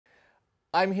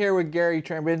I'm here with Gary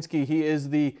Trambinski. He is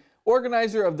the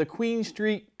organizer of the Queen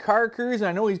Street Car Cruise.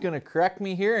 I know he's going to correct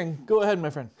me here, and go ahead, my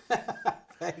friend.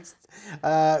 Thanks.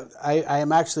 I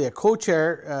am actually a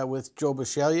co-chair with Joe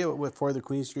Bisceglia for the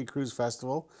Queen Street Cruise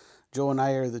Festival. Joe and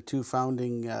I are the two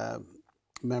founding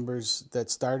members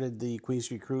that started the Queen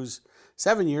Street Cruise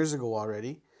 7 years ago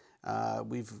already.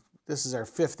 This is our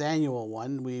 5th annual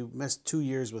one. We missed 2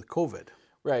 years with COVID.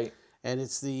 Right. And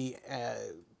it's the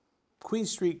Queen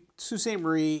Street, Sault Ste.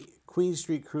 Marie Queen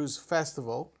Street Cruise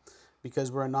Festival,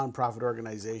 because we're a nonprofit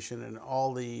organization, and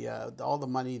all the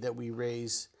money that we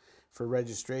raise for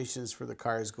registrations for the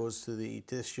cars goes to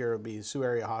this year will be the Sault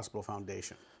Area Hospital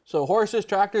Foundation. So horses,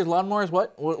 tractors, lawnmowers,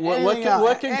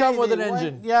 what can come with an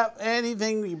engine?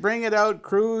 Anything. You bring it out,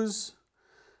 cruise,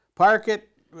 park it.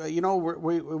 We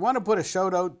want to put a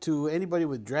shout out to anybody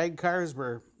with drag cars.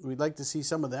 We'd like to see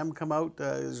some of them come out.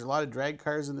 There's a lot of drag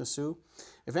cars in the Sault.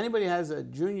 If anybody has a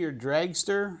junior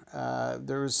dragster,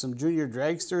 there was some junior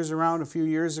dragsters around a few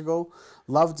years ago.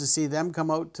 Love to see them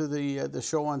come out to the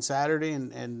show on Saturday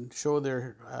and show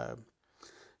their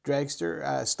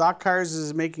dragster. Stock cars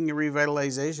is making a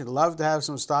revitalization. Love to have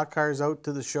some stock cars out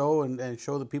to the show and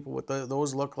show the people what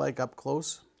those look like up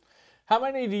close. How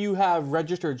many do you have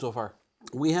registered so far?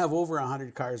 We have over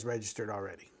 100 cars registered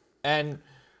already. And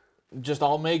just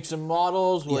all makes and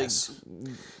models? Yes.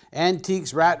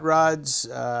 Antiques, rat rods,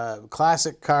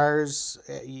 classic cars,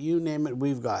 you name it,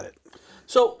 we've got it.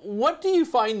 So what do you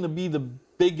find to be the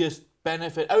biggest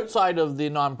benefit, outside of the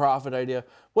nonprofit idea,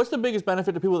 what's the biggest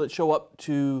benefit to people that show up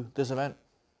to this event?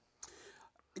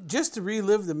 Just to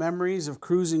relive the memories of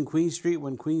cruising Queen Street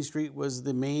when Queen Street was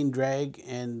the main drag,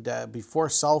 and before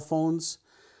cell phones.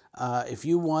 If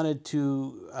you wanted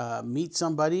to meet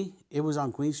somebody, it was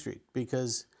on Queen Street,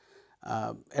 because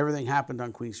everything happened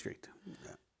on Queen Street.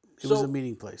 It was a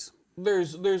meeting place.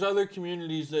 There's other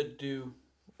communities that do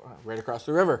right across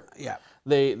the river. Yeah,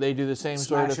 they do the same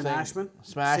sort of thing.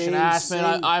 Smash and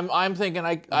Ashman. I'm thinking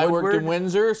I worked in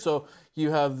Windsor, so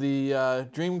you have the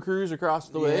Dream Cruise across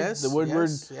the way, the Woodward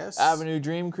Avenue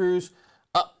Dream Cruise.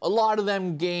 A lot of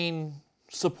them gain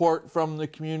support from the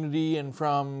community and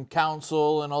from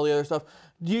council and all the other stuff.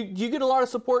 Do you get a lot of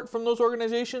support from those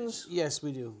organizations? Yes,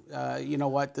 we do. You know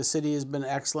what? The city has been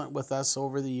excellent with us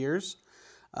over the years.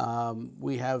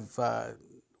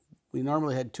 We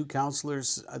normally had 2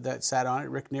 councillors that sat on it.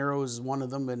 Rick Nero was one of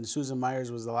them, and Susan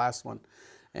Myers was the last one.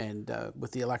 And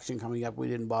with the election coming up, we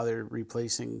didn't bother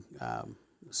replacing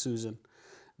Susan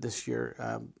this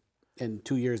year in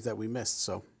 2 years that we missed.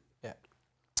 So.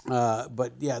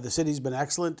 But yeah, the city's been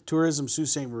excellent. Tourism Sault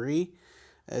Ste. Marie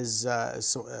has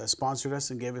sponsored us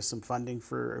and gave us some funding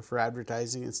for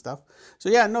advertising and stuff. So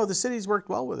yeah, no, the city's worked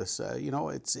well with us.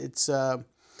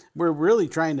 We're really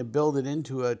trying to build it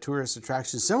into a tourist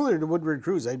attraction similar to Woodward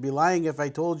Cruise. I'd be lying if I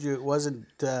told you it wasn't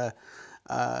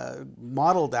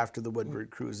modeled after the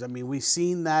Woodward Cruise. I mean, we've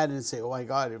seen that and say, oh my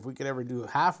God, if we could ever do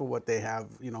half of what they have,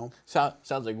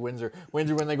 Sounds like Windsor.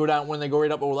 Windsor, when they go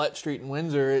right up Ouellette Street in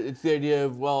Windsor, it's the idea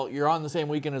of, well, you're on the same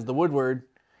weekend as the Woodward,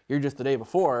 you're just the day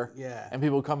before, and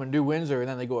people come and do Windsor, and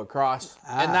then they go across,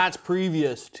 and that's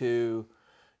previous to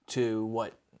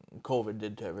what COVID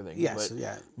did to everything. Yes,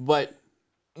 But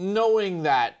knowing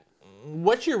that,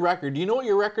 what's your record? Do you know what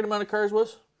your record amount of cars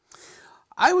was?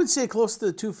 I would say close to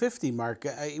the 250 mark.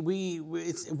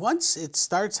 Once it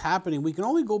starts happening, we can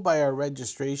only go by our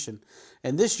registration.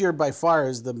 And this year by far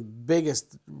is the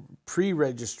biggest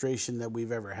pre-registration that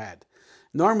we've ever had.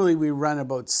 Normally we run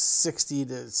about 60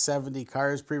 to 70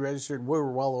 cars pre-registered.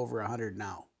 We're well over 100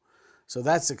 now. So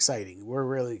that's exciting. We're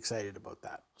really excited about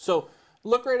that. So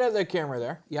look right at that camera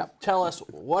there. Yep. Tell us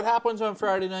what happens on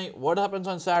Friday night, what happens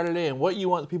on Saturday, and what you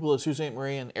want the people of Sault Ste.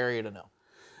 Marie and area to know.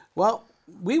 Well,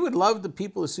 we would love the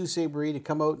people of Sault Ste. Marie to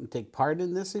come out and take part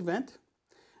in this event.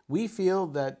 We feel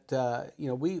that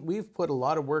we've put a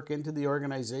lot of work into the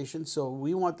organization, so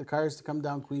we want the cars to come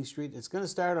down Queen Street. It's going to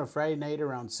start on Friday night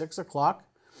around 6 o'clock.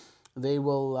 They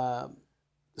will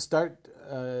start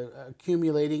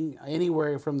accumulating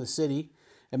anywhere from the city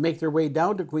and make their way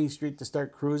down to Queen Street to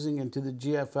start cruising into the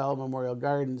GFL Memorial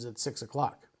Gardens at 6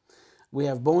 o'clock. We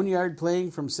have Boneyard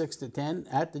playing from 6 to 10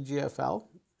 at the GFL.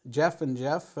 Jeff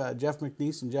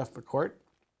McNeese and Jeff McCourt,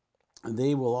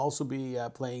 they will also be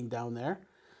playing down there.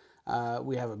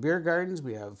 We have a beer gardens,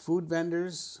 we have food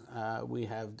vendors, we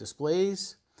have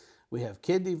displays, we have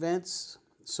kid events.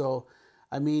 So,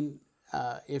 I mean,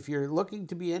 if you're looking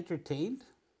to be entertained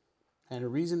and a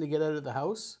reason to get out of the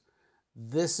house,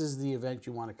 this is the event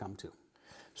you want to come to.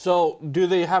 So do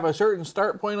they have a certain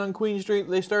start point on Queen Street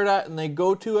they start at and they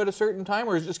go to at a certain time,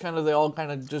 or is it just kind of they all kind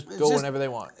of just go whenever they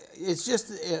want? It's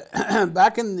just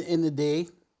back in the day,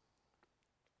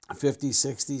 50s,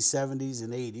 60s, 70s,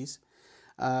 and 80s,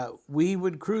 we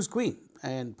would cruise Queen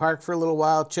and park for a little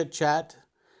while, chit chat,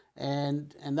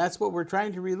 and that's what we're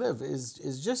trying to relive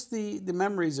is just the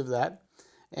memories of that.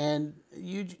 And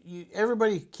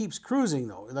everybody keeps cruising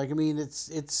though. Like, I mean,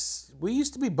 we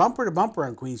used to be bumper to bumper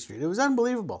on Queen Street. It was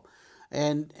unbelievable.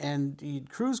 And you'd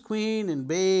cruise Queen and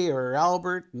Bay or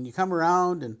Albert, and you come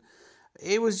around, and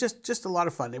it was just a lot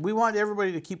of fun. And we want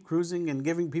everybody to keep cruising and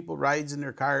giving people rides in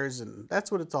their cars, and that's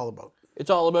what it's all about. It's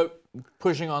all about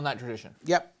pushing on that tradition.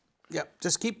 Yep.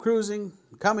 Just keep cruising.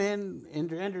 Come in,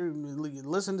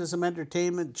 listen to some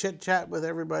entertainment, chit chat with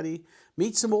everybody,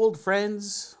 meet some old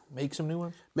friends, make some new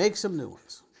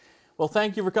ones. Well,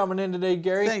 thank you for coming in today,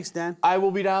 Gary. Thanks, Dan. I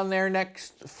will be down there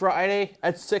next Friday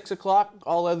at 6 o'clock.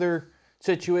 All other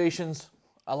situations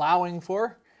allowing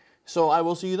for. So I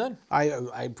will see you then. I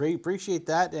appreciate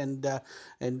that,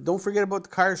 and don't forget about the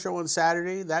car show on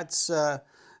Saturday. That's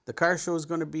the car show is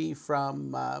going to be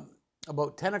from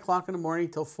about 10 o'clock in the morning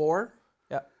till 4.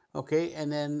 Yeah. Okay,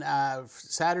 and then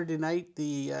Saturday night,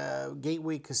 the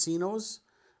Gateway Casinos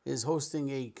is hosting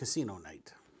a casino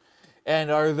night.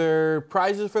 And are there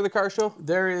prizes for the car show?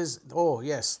 There is. Oh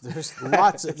yes, there's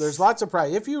lots. There's lots of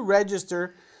prizes. If you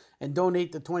register and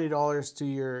donate the $20 to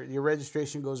your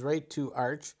registration, goes right to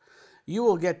Arch. You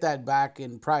will get that back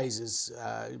in prizes.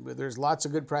 There's lots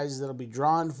of good prizes that'll be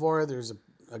drawn for. There's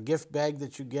a gift bag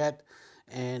that you get,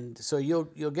 and so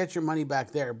you'll get your money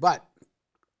back there. But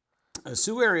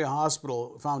Sault Area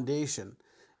Hospital Foundation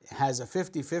has a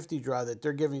 50-50 draw that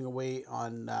they're giving away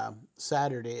on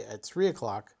Saturday at 3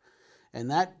 o'clock, and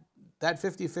that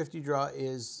 50-50 draw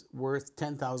is worth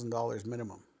 $10,000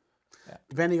 minimum,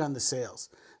 depending on the sales.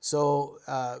 So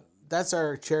that's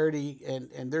our charity,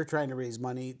 and they're trying to raise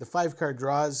money. The 5-car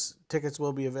draws, tickets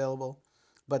will be available,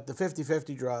 but the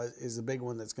 50-50 draw is the big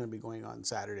one that's going to be going on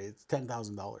Saturday. It's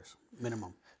 $10,000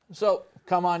 minimum. So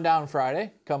come on down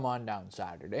Friday, come on down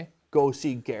Saturday. Go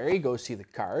see Gary, go see the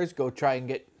cars, go try and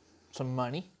get some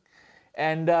money,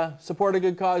 and support a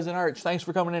good cause in Arch. Thanks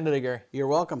for coming in today, Gary. You're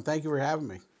welcome. Thank you for having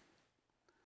me.